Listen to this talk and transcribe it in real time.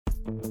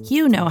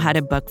You know how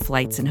to book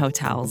flights and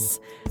hotels.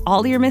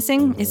 All you're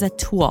missing is a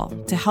tool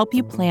to help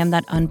you plan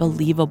that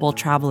unbelievable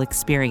travel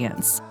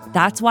experience.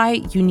 That's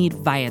why you need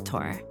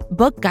Viator.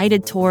 Book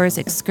guided tours,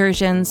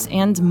 excursions,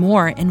 and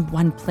more in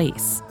one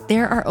place.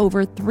 There are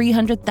over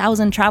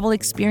 300,000 travel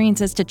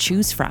experiences to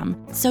choose from,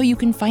 so you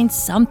can find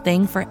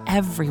something for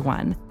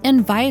everyone.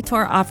 And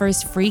Viator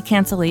offers free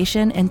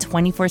cancellation and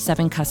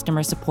 24/7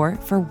 customer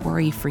support for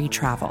worry-free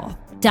travel.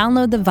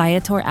 Download the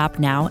Viator app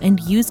now and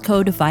use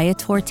code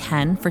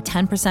Viator10 for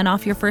 10%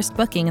 off your first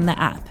booking in the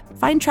app.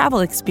 Find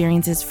travel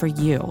experiences for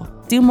you.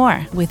 Do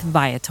more with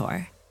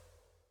Viator.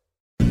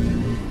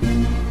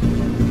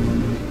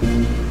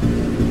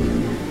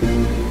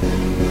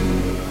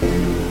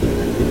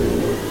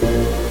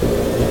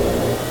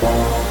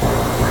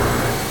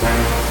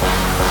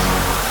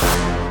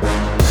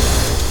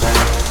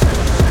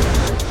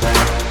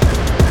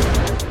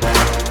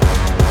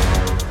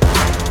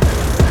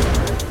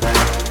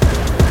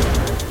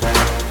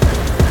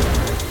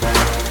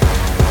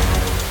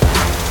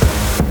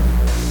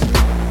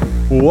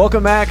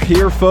 Welcome back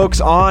here, folks,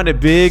 on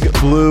Big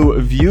Blue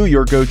View,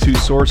 your go-to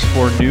source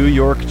for New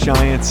York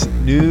Giants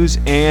news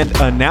and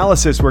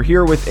analysis. We're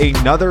here with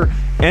another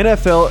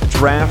NFL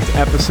draft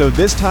episode.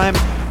 This time,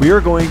 we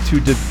are going to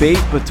debate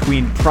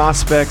between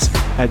prospects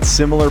at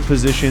similar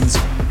positions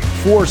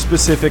for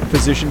specific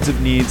positions of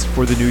needs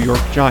for the New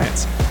York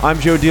Giants. I'm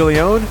Joe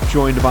DeLeon,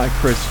 joined by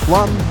Chris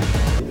Flum.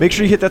 Make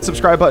sure you hit that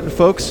subscribe button,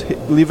 folks.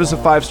 Leave us a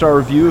 5-star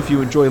review if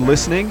you enjoy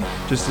listening,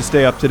 just to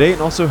stay up to date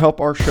and also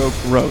help our show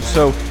grow.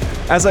 So,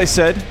 as I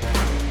said,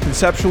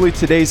 conceptually,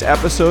 today's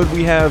episode,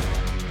 we have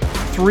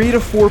 3 to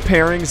 4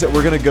 pairings that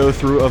we're going to go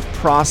through of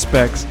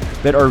prospects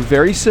that are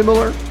very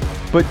similar,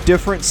 but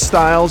different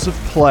styles of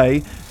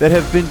play that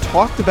have been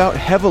talked about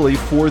heavily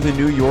for the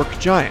New York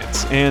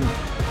Giants. And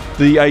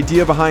the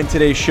idea behind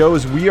today's show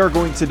is we are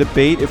going to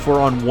debate if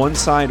we're on one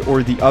side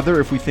or the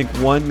other, if we think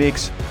one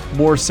makes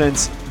more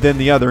sense than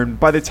the other. And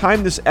by the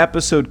time this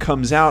episode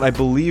comes out, I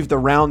believe the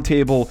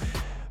roundtable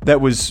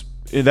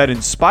that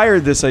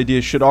inspired this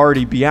idea should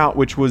already be out,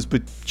 which was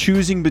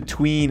choosing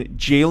between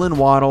Jaylen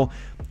Waddle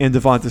and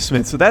Devonta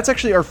Smith. So that's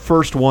actually our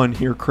first one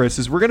here, Chris,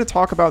 is we're going to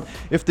talk about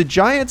if the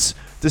Giants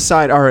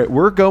decide, all right,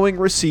 we're going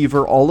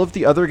receiver, all of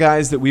the other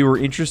guys that we were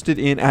interested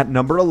in at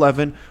number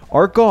 11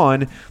 are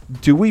gone,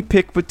 do we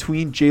pick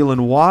between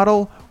Jaylen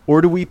Waddle or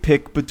do we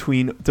pick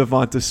between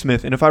Devonta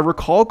Smith? And if I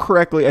recall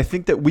correctly, I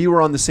think that we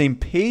were on the same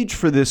page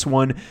for this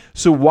one.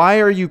 So why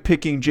are you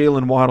picking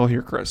Jaylen Waddle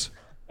here, Chris?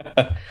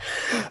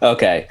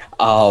 Okay.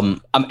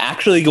 I'm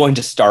actually going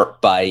to start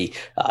by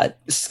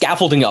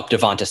scaffolding up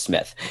Devonta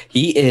Smith.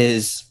 He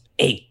is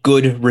a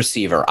good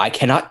receiver. I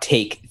cannot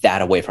take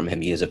that away from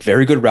him. He is a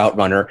very good route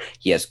runner.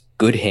 He has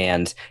good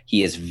hands.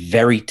 He is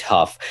very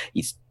tough.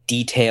 He's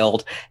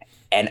detailed.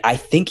 And I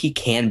think he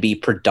can be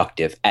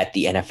productive at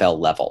the NFL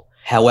level.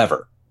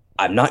 However,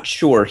 I'm not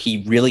sure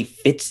he really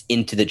fits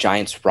into the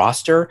Giants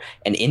roster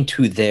and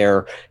into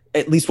their,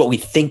 at least what we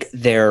think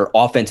their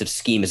offensive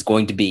scheme is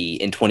going to be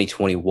in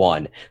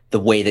 2021, the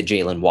way that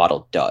Jaylen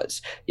Waddle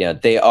does.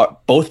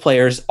 Both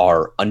players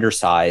are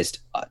undersized.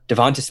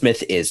 Devonta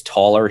Smith is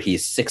taller.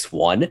 He's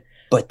 6'1",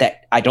 but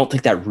I don't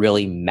think that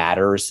really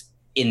matters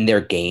in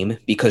their game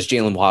because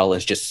Jaylen Waddle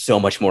is just so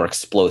much more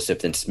explosive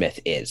than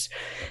Smith is.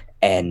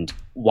 And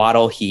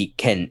Waddle, he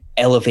can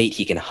elevate,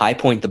 he can high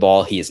point the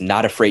ball. He is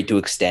not afraid to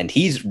extend.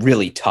 He's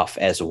really tough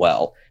as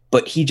well.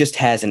 But he just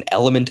has an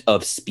element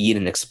of speed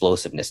and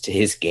explosiveness to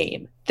his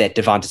game that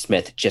Devonta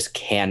Smith just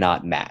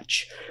cannot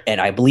match. And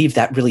I believe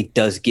that really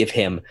does give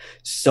him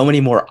so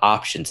many more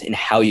options in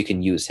how you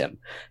can use him.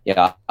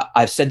 Yeah,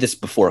 I've said this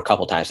before a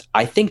couple times.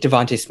 I think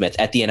Devonta Smith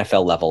at the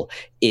NFL level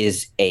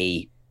is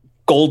a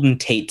Golden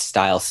Tate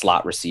style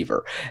slot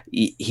receiver.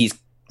 He's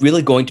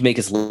really going to make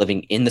his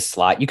living in the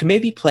slot. You can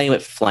maybe play him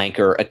at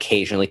flanker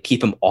occasionally,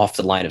 keep him off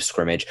the line of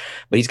scrimmage,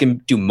 but he's going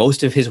to do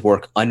most of his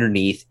work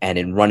underneath and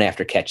in run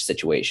after catch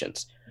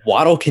situations.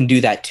 Waddle can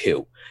do that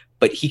too,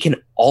 but he can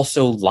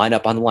also line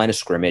up on the line of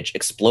scrimmage,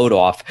 explode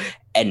off,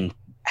 and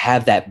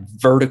have that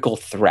vertical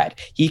threat.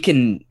 He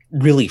can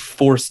really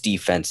force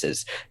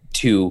defenses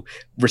to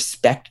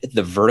respect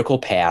the vertical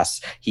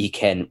pass. He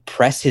can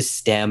press his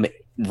stem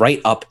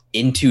right up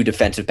into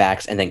defensive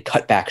backs and then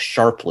cut back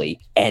sharply.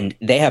 And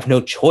they have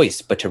no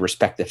choice but to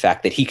respect the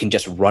fact that he can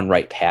just run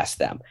right past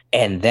them.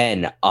 And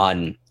then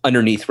on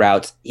underneath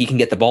routes, he can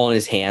get the ball in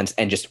his hands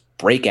and just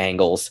break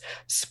angles,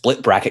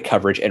 split bracket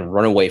coverage, and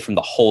run away from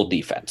the whole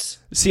defense.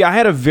 See, I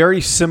had a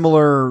very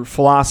similar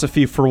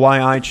philosophy for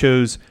why I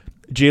chose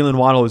Jaylen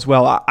Waddle as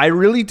well. I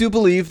really do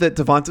believe that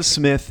Devonta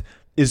Smith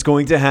is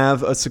going to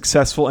have a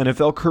successful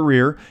NFL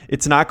career.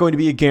 It's not going to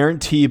be a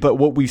guarantee, but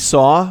what we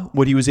saw,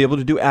 what he was able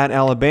to do at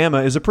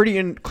Alabama, is a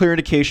pretty clear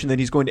indication that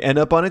he's going to end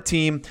up on a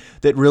team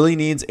that really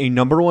needs a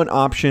number one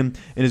option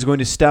and is going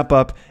to step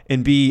up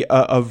and be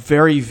a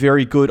very,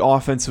 very good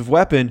offensive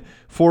weapon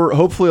for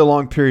hopefully a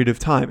long period of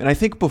time. And I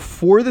think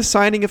before the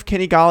signing of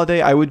Kenny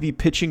Golladay, I would be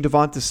pitching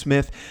Devonta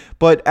Smith.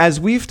 But as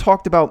we've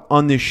talked about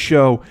on this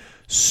show,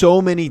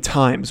 so many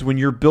times when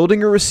you're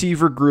building a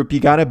receiver group, you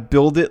got to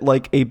build it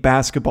like a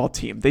basketball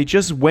team. They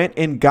just went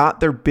and got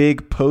their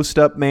big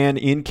post-up man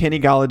in Kenny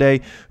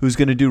Golladay, who's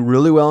going to do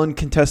really well in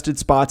contested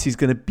spots. He's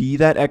going to be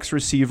that X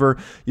receiver.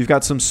 You've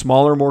got some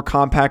smaller, more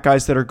compact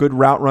guys that are good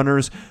route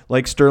runners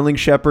like Sterling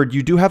Shepard.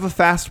 You do have a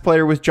fast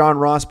player with John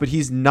Ross, but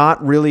he's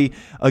not really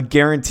a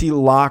guarantee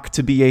lock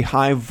to be a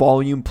high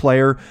volume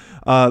player.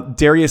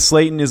 Darius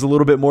Slayton is a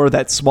little bit more of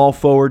that small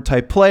forward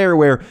type player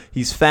where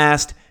he's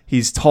fast,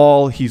 he's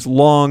tall, he's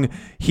long.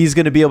 He's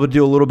going to be able to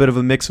do a little bit of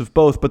a mix of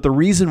both. But the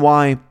reason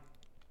why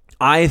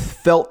I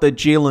felt that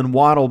Jaylen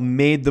Waddle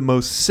made the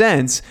most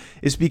sense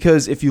is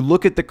because if you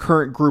look at the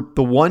current group,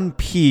 the one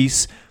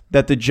piece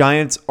that the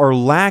Giants are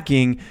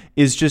lacking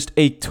is just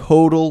a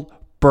total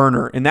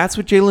burner. And that's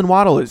what Jaylen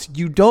Waddle is.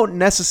 You don't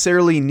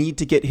necessarily need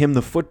to get him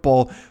the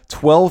football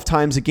 12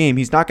 times a game.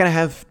 He's not going to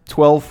have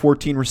 12,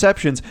 14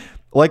 receptions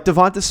like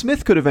Devonta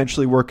Smith could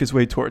eventually work his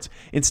way towards.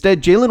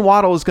 Instead, Jaylen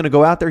Waddle is going to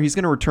go out there. He's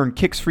going to return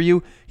kicks for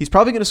you. He's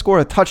probably going to score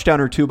a touchdown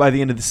or two by the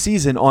end of the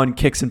season on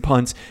kicks and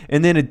punts.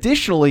 And then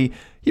additionally,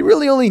 he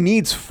really only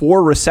needs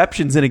 4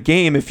 receptions in a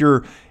game. If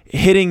you're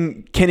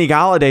hitting Kenny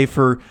Golladay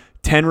for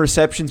 10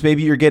 receptions,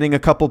 maybe you're getting a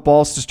couple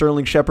balls to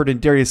Sterling Shepard and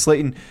Darius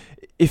Slayton.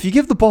 If you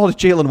give the ball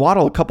to Jaylen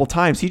Waddle a couple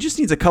times, he just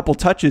needs a couple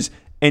touches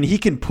and he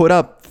can put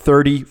up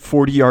 30,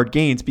 40-yard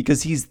gains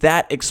because he's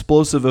that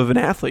explosive of an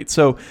athlete.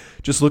 So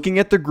just looking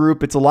at the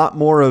group, it's a lot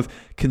more of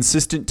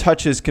consistent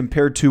touches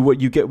compared to what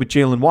you get with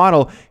Jaylen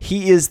Waddle.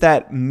 He is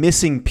that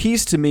missing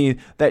piece to me,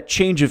 that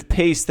change of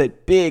pace,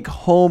 that big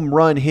home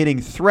run hitting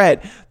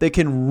threat that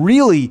can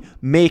really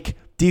make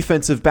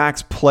defensive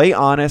backs play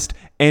honest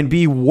and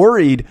be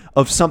worried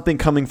of something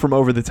coming from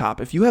over the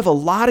top. If you have a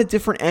lot of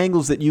different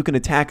angles that you can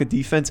attack a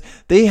defense,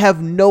 they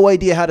have no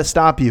idea how to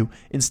stop you.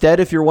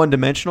 Instead, if you're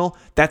one-dimensional,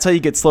 that's how you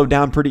get slowed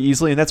down pretty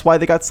easily, and that's why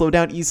they got slowed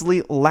down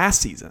easily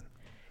last season.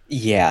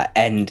 Yeah,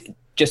 and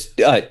just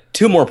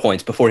 2 more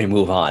points before we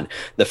move on.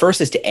 The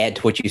first is to add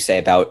to what you say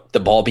about the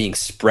ball being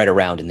spread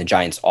around in the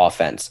Giants'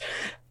 offense.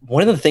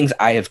 One of the things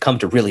I have come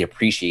to really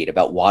appreciate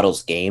about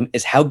Waddle's game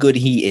is how good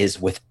he is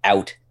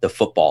without the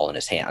football in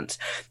his hands.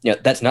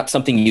 That's not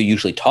something you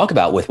usually talk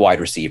about with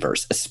wide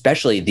receivers,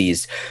 especially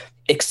these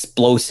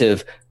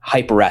explosive,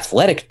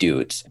 hyper-athletic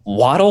dudes.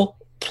 Waddle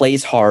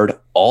plays hard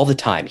all the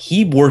time.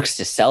 He works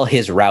to sell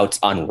his routes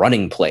on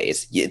running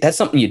plays. That's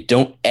something you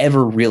don't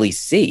ever really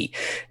see,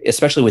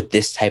 especially with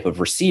this type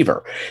of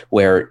receiver,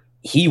 where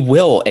he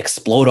will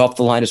explode off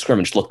the line of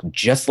scrimmage, look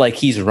just like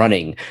he's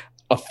running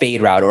a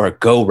fade route or a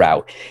go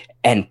route,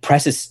 and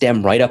press his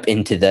stem right up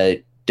into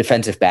the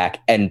defensive back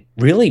and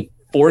really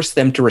force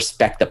them to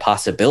respect the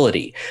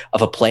possibility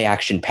of a play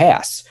action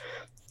pass.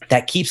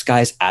 That keeps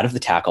guys out of the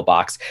tackle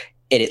box.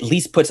 It at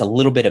least puts a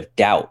little bit of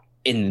doubt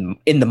in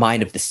the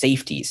mind of the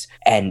safeties,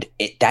 and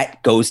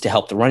that goes to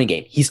help the running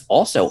game. He's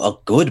also a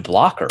good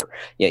blocker.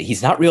 Yeah,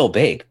 he's not real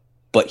big,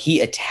 but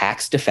he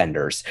attacks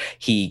defenders.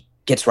 He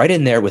gets right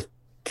in there with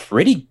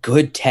pretty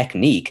good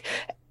technique,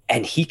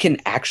 and he can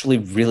actually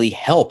really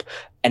help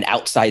an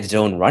outside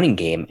zone running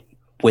game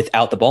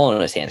without the ball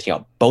in his hands,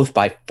 both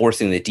by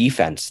forcing the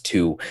defense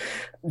to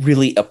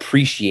really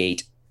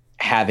appreciate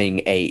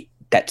having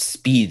that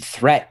speed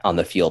threat on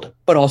the field,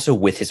 but also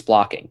with his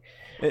blocking.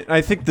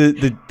 I think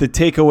the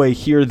takeaway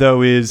here,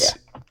 though, is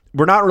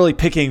we're not really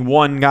picking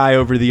one guy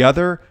over the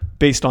other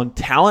based on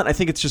talent. I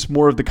think it's just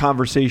more of the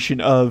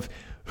conversation of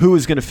who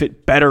is going to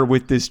fit better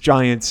with this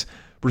Giants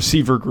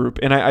receiver group.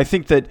 And I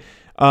think that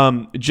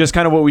just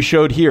kind of what we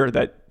showed here,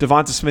 that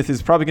Devonta Smith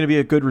is probably going to be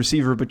a good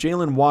receiver, but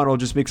Jaylen Waddle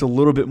just makes a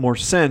little bit more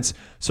sense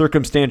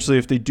circumstantially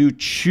if they do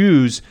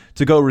choose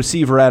to go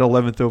receiver at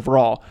 11th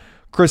overall.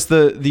 Chris,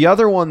 the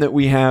other one that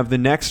we have, the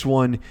next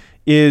one,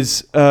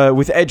 is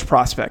with edge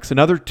prospects.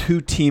 Another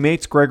 2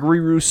 teammates, Gregory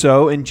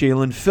Rousseau and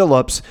Jaelan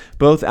Phillips,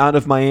 both out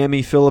of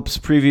Miami. Phillips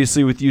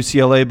previously with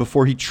UCLA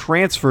before he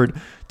transferred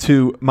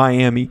to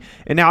Miami.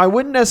 And now I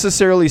wouldn't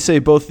necessarily say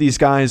both these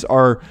guys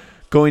are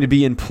going to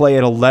be in play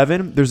at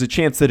 11. There's a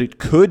chance that it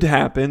could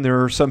happen.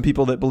 There are some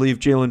people that believe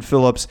Jaelan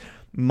Phillips,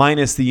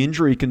 minus the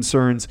injury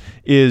concerns,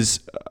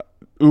 is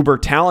uber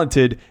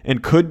talented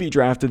and could be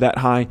drafted that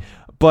high.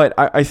 But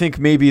I think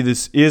maybe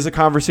this is a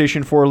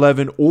conversation for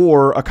 11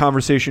 or a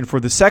conversation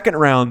for the second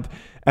round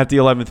at the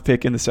 11th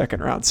pick in the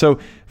second round. So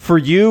for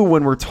you,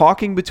 when we're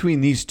talking between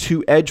these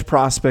 2 edge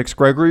prospects,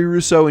 Gregory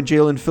Rousseau and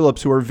Jaelan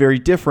Phillips, who are very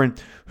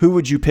different, who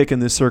would you pick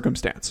in this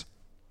circumstance?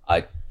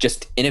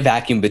 Just in a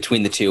vacuum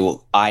between the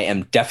 2, I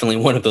am definitely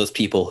one of those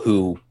people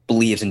who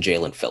believes in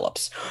Jaelan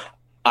Phillips.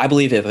 I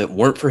believe if it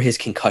weren't for his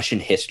concussion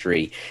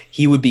history,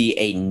 he would be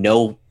a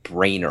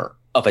no-brainer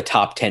of a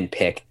top 10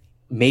 pick,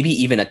 maybe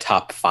even a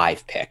top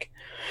 5 pick.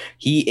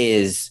 He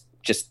is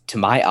just, to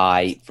my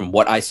eye, from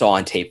what I saw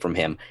on tape from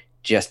him,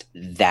 just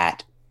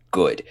that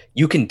good.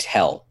 You can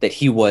tell that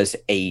he was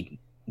a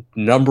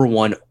number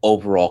 1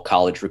 overall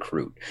college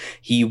recruit.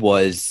 He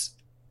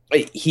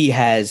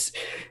has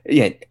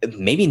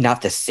maybe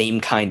not the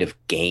same kind of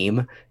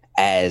game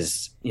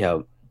as,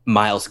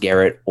 Myles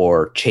Garrett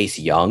or Chase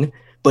Young,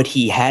 but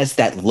he has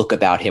that look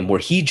about him where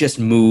he just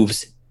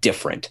moves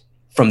different.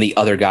 from the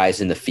other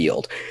guys in the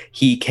field.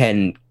 He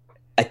can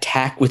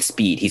attack with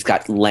speed. He's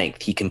got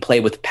length. He can play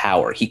with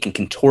power. He can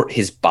contort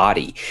his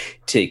body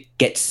to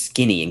get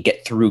skinny and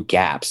get through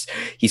gaps.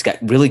 He's got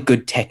really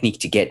good technique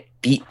to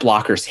beat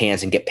blockers'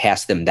 hands and get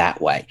past them that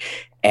way.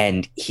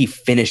 And he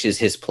finishes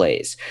his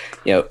plays.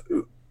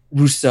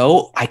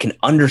 Rousseau, I can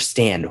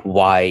understand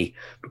why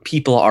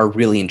people are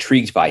really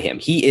intrigued by him.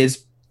 He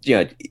is,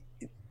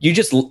 you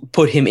just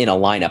put him in a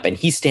lineup and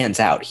he stands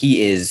out.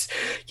 He is,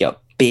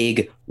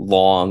 big,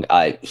 long.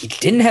 He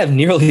didn't have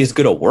nearly as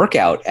good a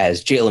workout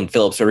as Jaelan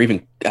Phillips or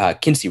even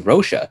Quincy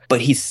Rocha,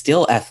 but he's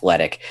still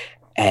athletic.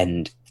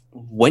 And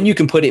when you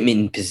can put him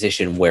in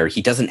position where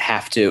he doesn't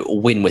have to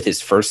win with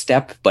his first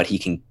step, but he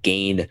can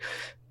gain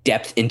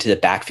depth into the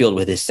backfield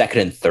with his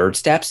second and third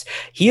steps,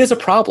 he is a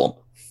problem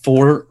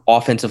for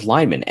offensive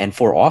linemen and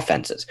for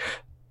offenses.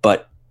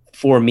 But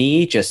for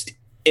me, just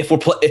if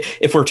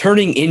we're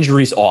turning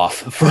injuries off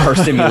for our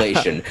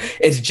simulation,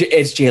 it's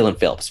Jaelan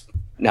Phillips.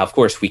 Now, of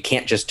course, we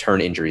can't just turn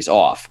injuries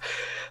off,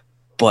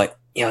 but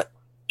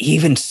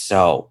even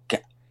so,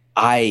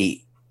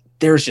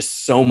 there's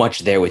just so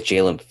much there with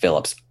Jaelan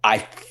Phillips. I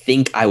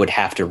think I would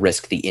have to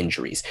risk the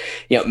injuries.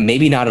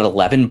 Maybe not at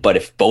 11, but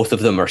if both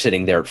of them are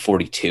sitting there at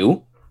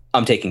 42,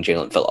 I'm taking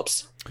Jaelan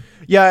Phillips.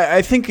 Yeah,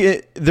 I think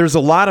there's a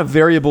lot of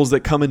variables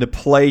that come into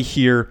play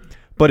here.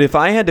 But if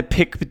I had to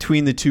pick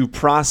between the two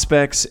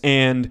prospects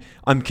and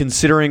I'm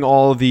considering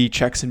all the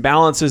checks and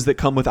balances that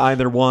come with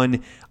either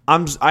one,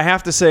 I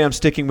have to say I'm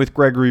sticking with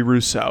Gregory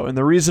Rousseau. And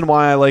the reason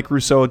why I like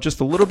Rousseau just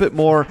a little bit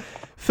more,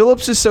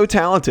 Phillips is so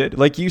talented.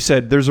 Like you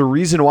said, there's a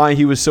reason why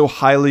he was so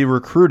highly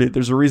recruited.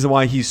 There's a reason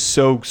why he's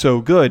so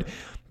good.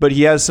 But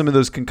he has some of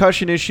those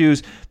concussion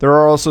issues. There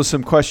are also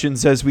some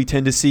questions, as we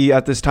tend to see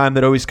at this time,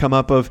 that always come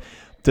up of,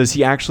 does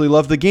he actually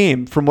love the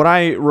game? From what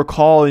I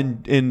recall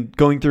in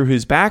going through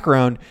his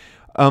background,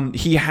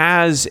 he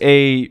has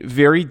a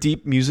very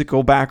deep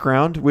musical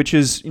background, which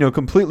is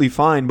completely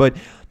fine. But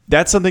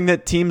that's something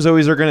that teams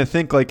always are going to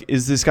think, like,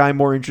 is this guy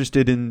more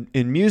interested in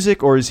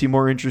music or is he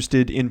more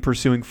interested in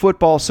pursuing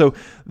football? So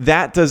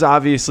that does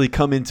obviously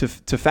come into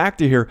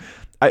factor here.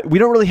 We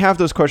don't really have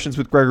those questions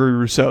with Gregory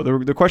Rousseau.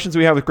 The questions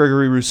we have with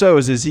Gregory Rousseau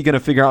is he going to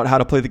figure out how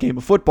to play the game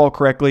of football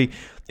correctly?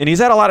 And he's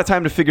had a lot of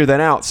time to figure that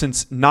out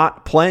since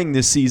not playing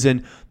this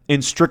season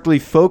and strictly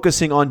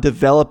focusing on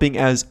developing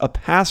as a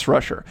pass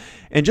rusher.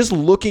 And just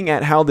looking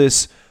at how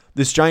this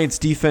Giants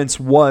defense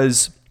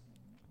was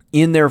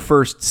in their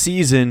first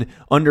season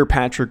under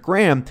Patrick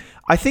Graham,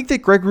 I think that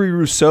Gregory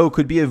Rousseau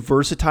could be a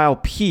versatile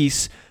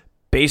piece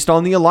based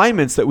on the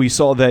alignments that we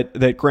saw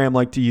that Graham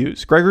liked to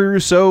use. Gregory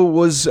Rousseau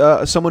was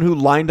someone who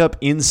lined up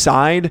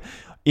inside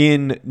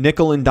in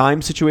nickel and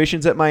dime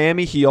situations at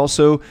Miami. He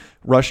also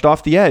rushed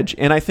off the edge.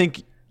 And I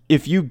think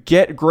if you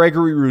get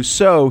Gregory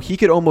Rousseau, he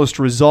could almost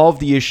resolve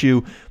the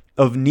issue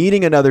of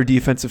needing another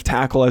defensive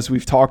tackle, as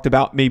we've talked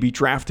about, maybe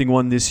drafting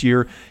one this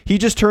year. He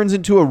just turns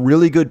into a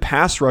really good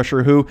pass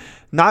rusher who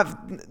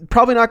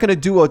probably not going to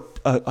do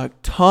a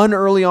ton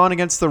early on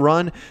against the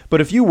run,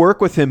 but if you work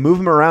with him, move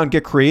him around,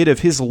 get creative,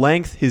 his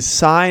length, his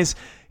size,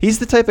 he's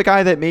the type of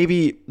guy that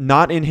maybe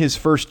not in his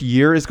first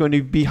year is going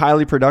to be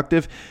highly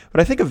productive, but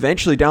I think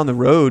eventually down the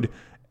road,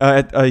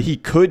 he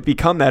could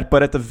become that,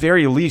 but at the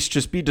very least,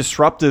 just be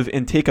disruptive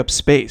and take up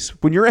space.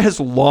 When you're as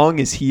long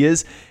as he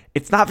is,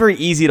 it's not very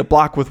easy to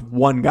block with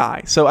one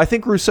guy. So I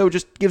think Rousseau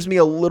just gives me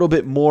a little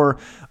bit more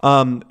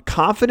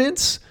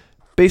confidence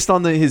based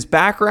on his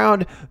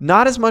background.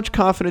 Not as much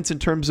confidence in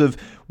terms of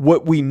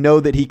what we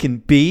know that he can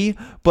be,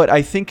 but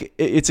I think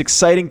it's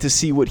exciting to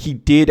see what he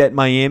did at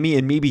Miami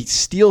and maybe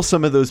steal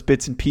some of those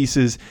bits and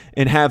pieces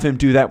and have him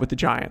do that with the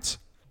Giants.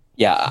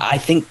 Yeah, I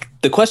think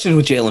the question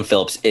with Jaelan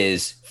Phillips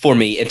is, for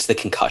me, it's the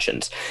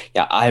concussions.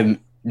 Yeah,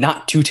 I'm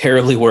not too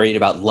terribly worried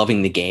about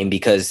loving the game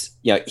because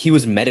he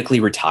was medically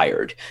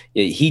retired.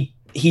 He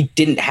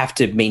didn't have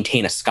to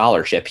maintain a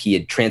scholarship. He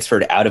had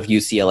transferred out of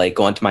UCLA,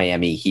 gone to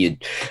Miami. He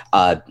had,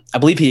 I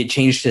believe he had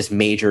changed his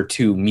major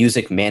to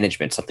music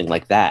management, something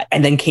like that,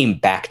 and then came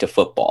back to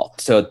football.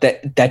 So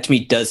that to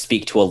me does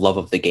speak to a love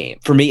of the game.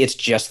 For me, it's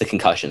just the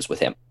concussions with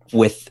him.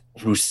 With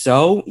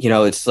Rousseau,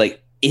 it's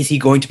like, is he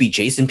going to be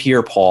Jason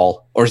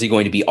Pierre-Paul or is he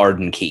going to be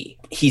Arden Key?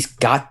 He's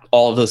got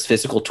all of those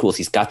physical tools.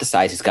 He's got the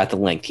size. He's got the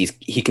length.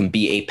 He can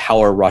be a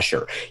power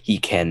rusher. He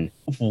can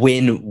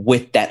win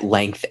with that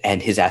length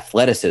and his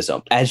athleticism.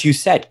 As you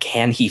said,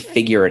 can he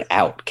figure it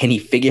out? Can he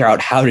figure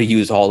out how to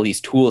use all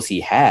these tools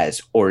he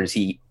has? Or is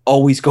he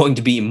always going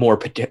to be more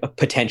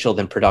potential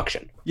than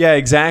production? Yeah,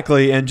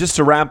 exactly. And just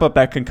to wrap up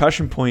that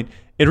concussion point,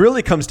 it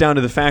really comes down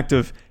to the fact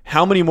of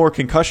how many more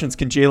concussions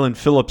can Jaelan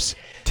Phillips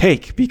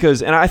take?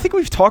 Because, and I think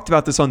we've talked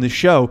about this on this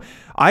show,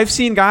 I've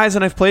seen guys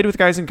and I've played with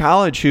guys in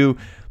college who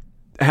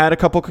had a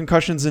couple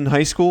concussions in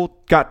high school,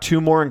 got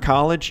 2 more in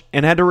college,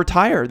 and had to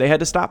retire. They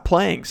had to stop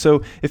playing.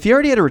 So if he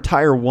already had to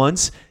retire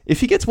once, if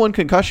he gets 1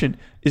 concussion,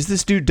 is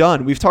this dude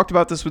done? We've talked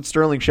about this with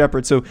Sterling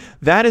Shepard. So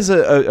that is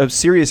a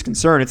serious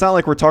concern. It's not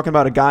like we're talking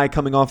about a guy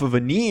coming off of a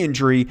knee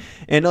injury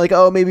and like,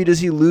 oh, maybe does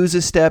he lose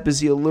a step? Is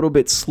he a little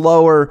bit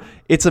slower?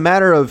 It's a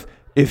matter of,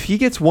 if he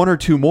gets one or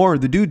two more,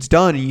 the dude's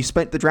done, and you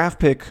spent the draft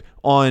pick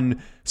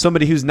on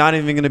somebody who's not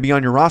even going to be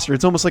on your roster.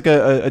 It's almost like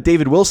a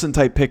David Wilson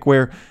type pick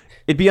where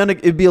it'd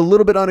be a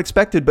little bit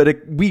unexpected, but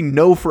we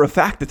know for a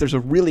fact that there's a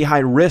really high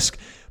risk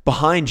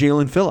behind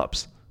Jalen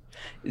Phillips.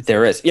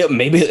 There is. Yeah,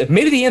 maybe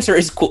the answer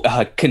is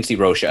Quincy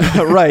Roche.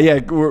 Right, yeah.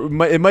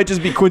 It might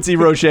just be Quincy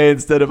Roche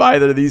instead of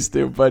either of these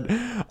two. But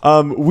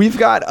we've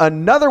got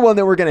another one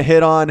that we're going to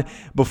hit on.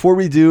 Before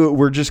we do,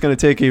 we're just going to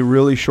take a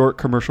really short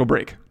commercial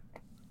break.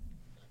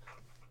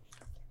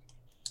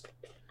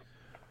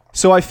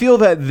 So I feel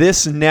that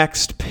this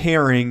next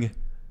pairing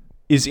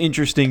is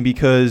interesting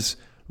because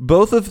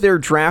both of their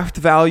draft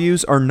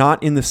values are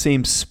not in the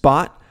same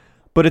spot,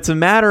 but it's a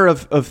matter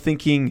of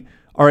thinking,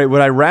 all right,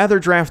 would I rather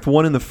draft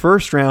one in the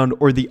first round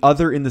or the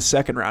other in the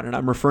second round? And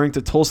I'm referring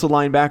to Tulsa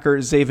linebacker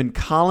Zaven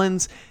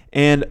Collins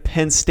and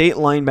Penn State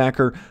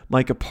linebacker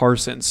Micah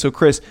Parsons. So,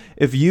 Chris,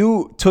 if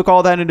you took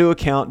all that into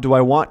account, do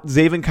I want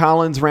Zaven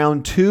Collins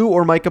round 2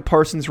 or Micah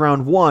Parsons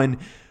round 1?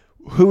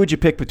 Who would you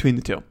pick between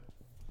the two?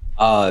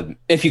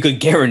 If you could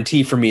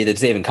guarantee for me that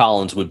Zaven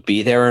Collins would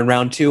be there in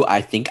round 2,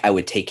 I think I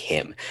would take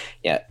him.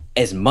 Yeah.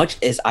 As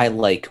much as I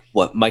like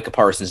what Micah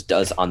Parsons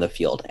does on the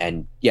field,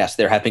 and yes,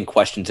 there have been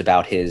questions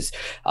about his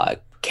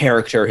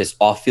character, his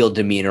off-field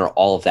demeanor,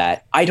 all of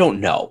that. I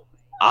don't know.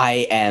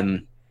 I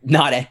am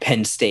not at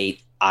Penn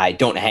State. I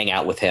don't hang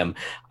out with him.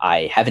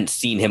 I haven't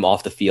seen him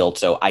off the field,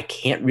 so I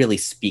can't really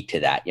speak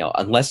to that.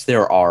 Unless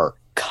there are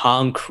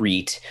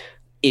concrete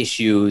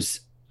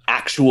issues,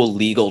 actual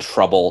legal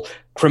trouble,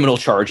 criminal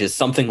charges,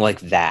 something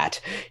like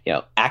that,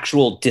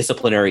 actual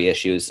disciplinary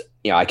issues,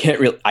 I can't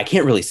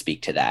really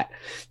speak to that.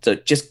 So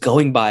just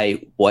going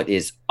by what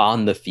is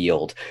on the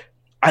field,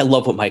 I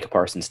love what Micah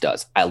Parsons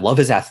does. I love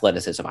his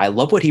athleticism. I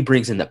love what he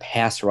brings in the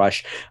pass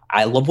rush.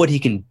 I love what he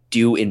can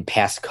do in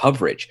pass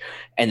coverage.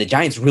 And the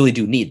Giants really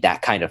do need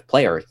that kind of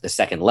player at the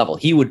second level.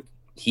 He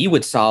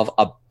would solve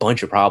a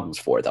bunch of problems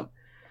for them.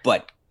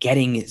 But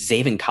getting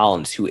Zaven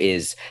Collins, who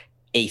is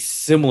a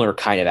similar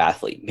kind of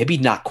athlete, maybe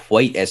not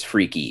quite as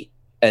freaky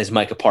as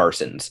Micah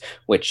Parsons,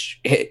 which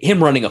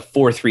him running a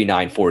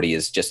 4.39 40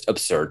 is just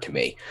absurd to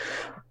me.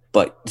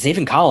 But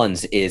Zaven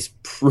Collins is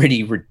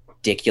pretty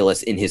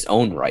ridiculous in his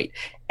own right.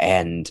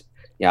 And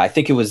I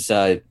think it was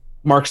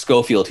Mark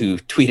Schofield who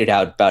tweeted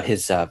out about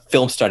his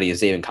film study of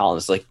Zaven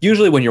Collins. Like,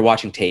 usually when you're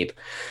watching tape,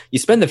 you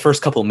spend the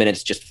first couple of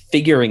minutes just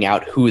figuring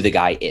out who the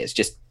guy is,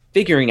 just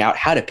figuring out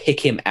how to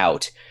pick him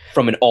out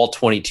from an all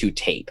 22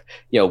 tape,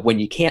 when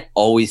you can't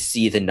always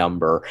see the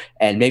number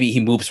and maybe he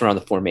moves around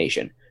the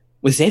formation.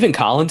 With Zaven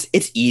Collins,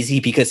 it's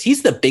easy because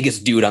he's the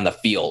biggest dude on the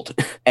field,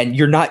 and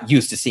you're not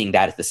used to seeing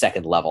that at the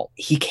second level.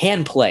 He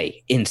can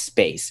play in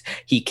space.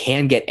 He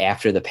can get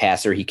after the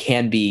passer. He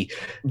can be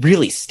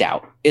really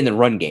stout in the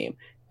run game.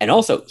 And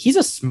also, he's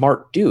a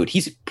smart dude.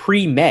 He's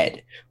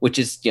pre-med, which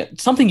is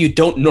something you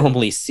don't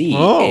normally see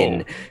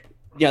in...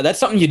 that's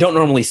something you don't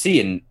normally see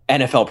in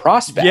NFL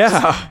prospects.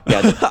 Yeah.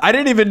 I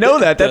didn't even know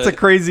that. That's a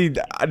crazy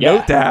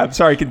note to have.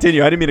 Sorry,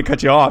 continue. I didn't mean to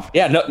cut you off.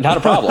 Yeah, no, not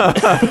a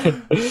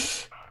problem.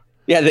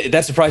 Yeah,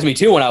 that surprised me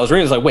too when I was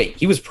reading. I was like, wait,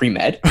 he was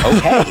pre-med?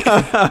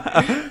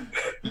 Okay.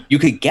 You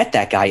could get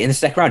that guy in the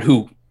second round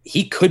who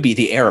he could be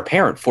the heir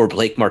apparent for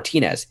Blake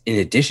Martinez, in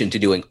addition to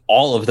doing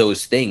all of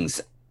those things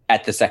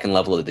at the second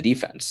level of the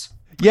defense.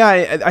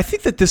 Yeah, I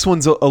think that this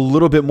one's a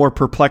little bit more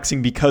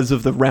perplexing because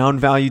of the round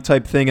value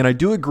type thing. And I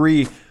do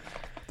agree,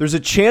 there's a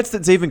chance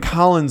that Zaven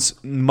Collins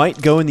might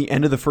go in the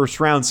end of the first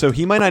round, so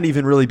he might not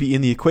even really be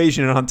in the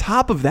equation. And on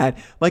top of that,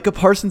 Micah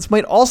Parsons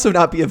might also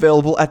not be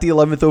available at the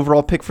 11th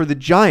overall pick for the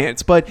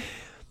Giants. But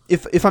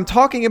if I'm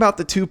talking about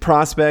the two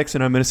prospects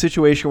and I'm in a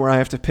situation where I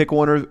have to pick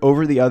one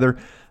over the other,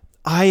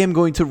 I am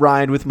going to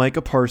ride with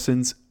Micah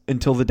Parsons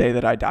until the day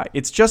that I die.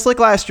 It's just like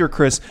last year,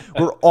 Chris,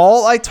 where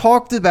all I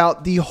talked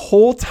about the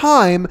whole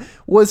time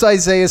was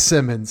Isaiah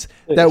Simmons.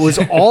 That was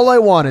all I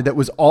wanted. That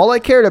was all I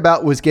cared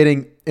about, was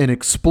getting an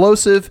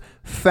explosive,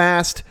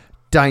 fast,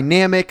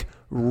 dynamic,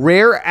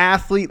 rare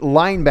athlete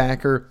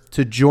linebacker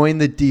to join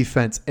the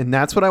defense. And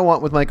that's what I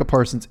want with Micah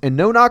Parsons. And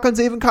no knock on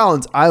Zaven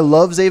Collins. I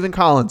love Zaven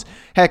Collins.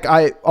 Heck,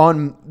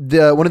 on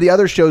one of the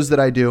other shows that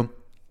I do,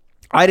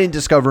 I didn't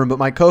discover him, but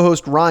my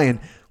co-host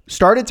Ryan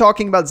started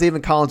talking about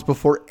Zaven Collins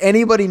before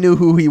anybody knew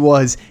who he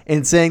was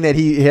and saying that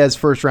he has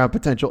first round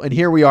potential. And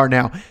here we are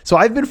now. So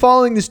I've been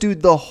following this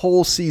dude the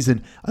whole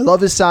season. I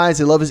love his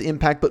size. I love his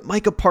impact. But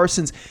Micah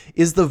Parsons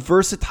is the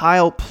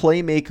versatile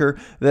playmaker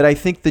that I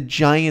think the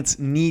Giants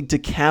need to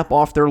cap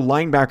off their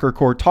linebacker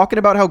core. Talking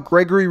about how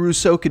Gregory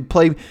Rousseau could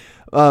play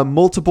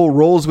multiple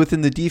roles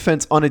within the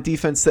defense on a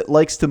defense that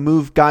likes to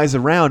move guys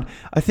around.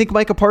 I think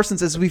Micah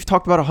Parsons, as we've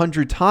talked about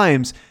 100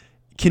 times,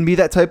 can be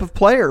that type of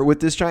player with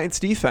this Giants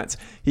defense.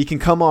 He can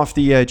come off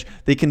the edge.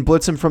 They can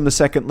blitz him from the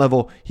second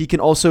level. He can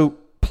also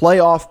play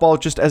off ball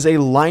just as a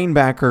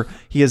linebacker.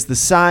 He has the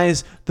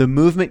size, the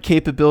movement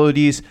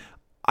capabilities.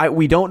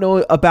 We don't know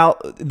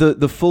about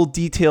the full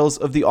details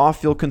of the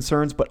off-field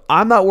concerns, but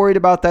I'm not worried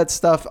about that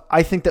stuff.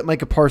 I think that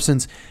Micah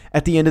Parsons,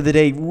 at the end of the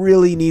day,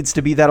 really needs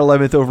to be that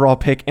 11th overall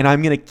pick, and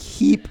I'm going to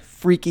keep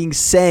freaking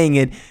saying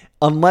it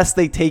unless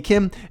they take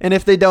him. And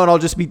if they don't, I'll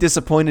just be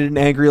disappointed and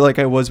angry like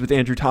I was with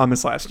Andrew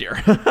Thomas last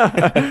year.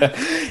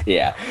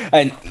 Yeah.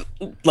 And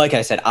like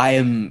I said,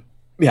 I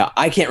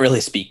can't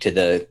really speak to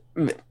the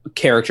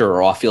character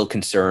or off-field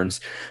concerns,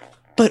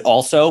 but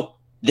also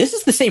this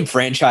is the same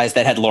franchise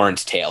that had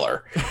Lawrence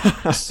Taylor.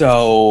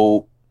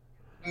 So,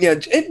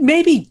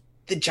 maybe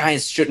the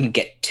Giants shouldn't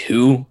get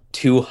too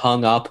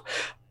hung up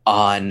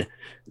on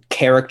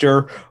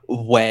character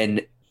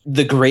when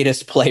the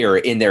greatest player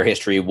in their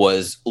history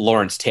was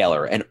Lawrence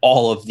Taylor, and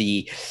all of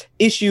the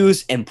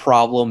issues and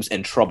problems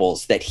and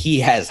troubles that he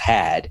has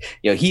had,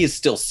 he is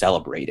still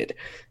celebrated.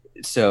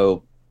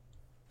 So,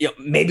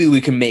 maybe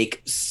we can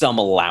make some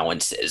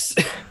allowances.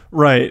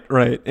 Right.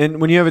 And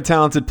when you have a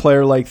talented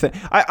player like that,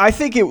 I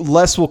think it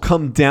less will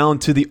come down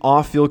to the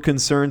off-field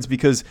concerns,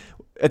 because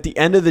at the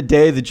end of the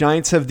day, the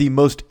Giants have the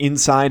most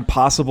inside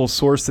possible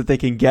source that they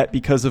can get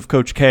because of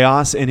Coach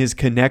Chaos and his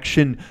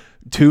connection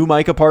to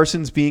Micah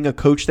Parsons being a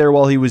coach there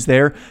while he was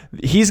there.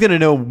 He's going to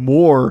know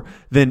more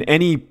than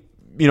any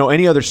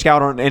other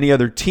scout on any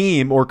other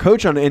team or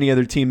coach on any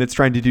other team that's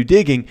trying to do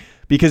digging,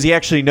 because he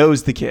actually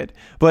knows the kid.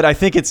 But I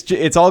think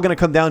it's all going to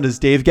come down to, is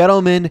Dave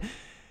Gettleman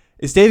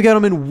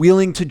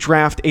willing to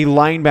draft a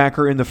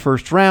linebacker in the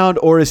first round,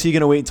 or is he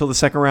going to wait until the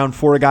second round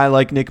for a guy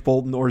like Nick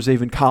Bolton or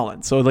Zaven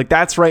Collins? So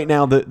that's right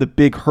now the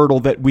big hurdle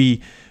that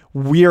we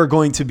are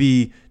going to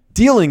be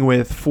dealing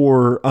with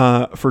for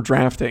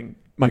drafting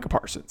Micah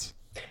Parsons.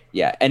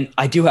 Yeah, and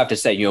I do have to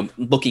say, you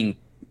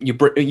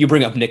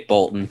bring up Nick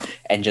Bolton,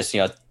 and just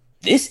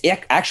this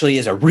actually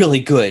is a really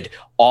good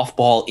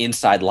off-ball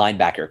inside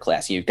linebacker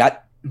class. You've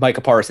got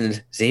Micah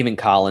Parsons, Zaven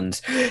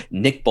Collins,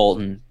 Nick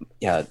Bolton.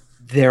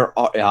 There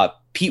are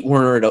Pete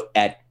Werner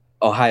at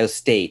Ohio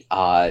State.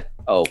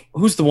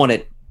 Who's the one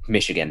at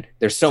Michigan?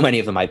 There's so many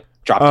of them. I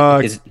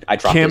dropped his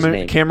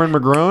name. Cameron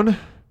McGrone.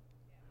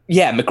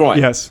 Yeah, McGrone.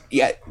 Yes.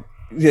 Yeah.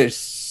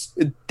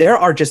 There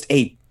are just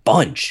a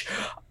bunch.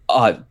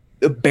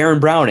 Baron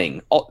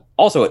Browning,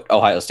 also at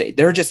Ohio State.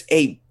 There are just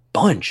a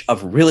bunch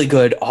of really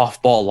good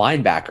off-ball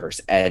linebackers,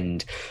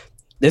 and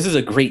this is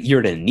a great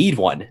year to need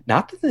one.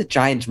 Not that the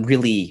Giants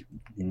really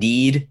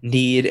need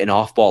an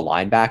off-ball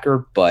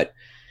linebacker, but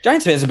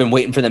Giants fans have been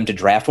waiting for them to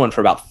draft one for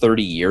about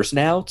 30 years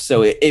now,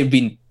 so it would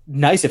be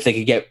nice if they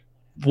could get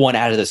one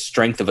out of the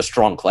strength of a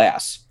strong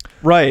class.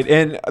 Right,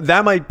 and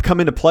that might come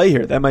into play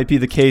here. That might be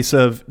the case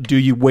of, do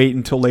you wait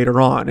until later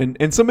on?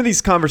 And some of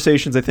these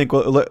conversations, I think,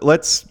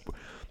 let's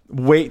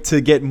wait to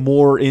get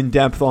more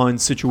in-depth on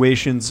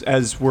situations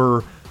as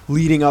we're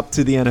leading up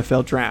to the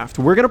NFL draft.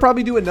 We're going to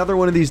probably do another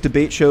one of these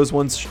debate shows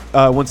once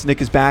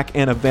Nick is back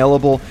and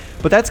available.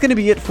 But that's going to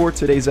be it for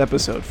today's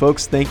episode.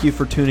 Folks, thank you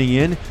for tuning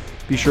in.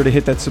 Be sure to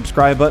hit that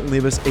subscribe button,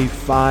 leave us a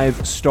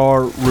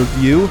 5-star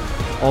review.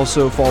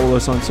 Also follow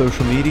us on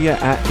social media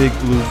at Big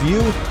Blue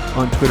View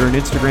on Twitter and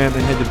Instagram,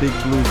 and head to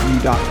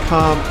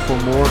bigblueview.com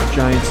for more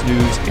Giants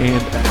news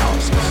and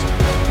analysis.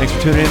 Thanks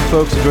for tuning in,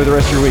 folks. Enjoy the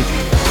rest of your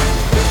week.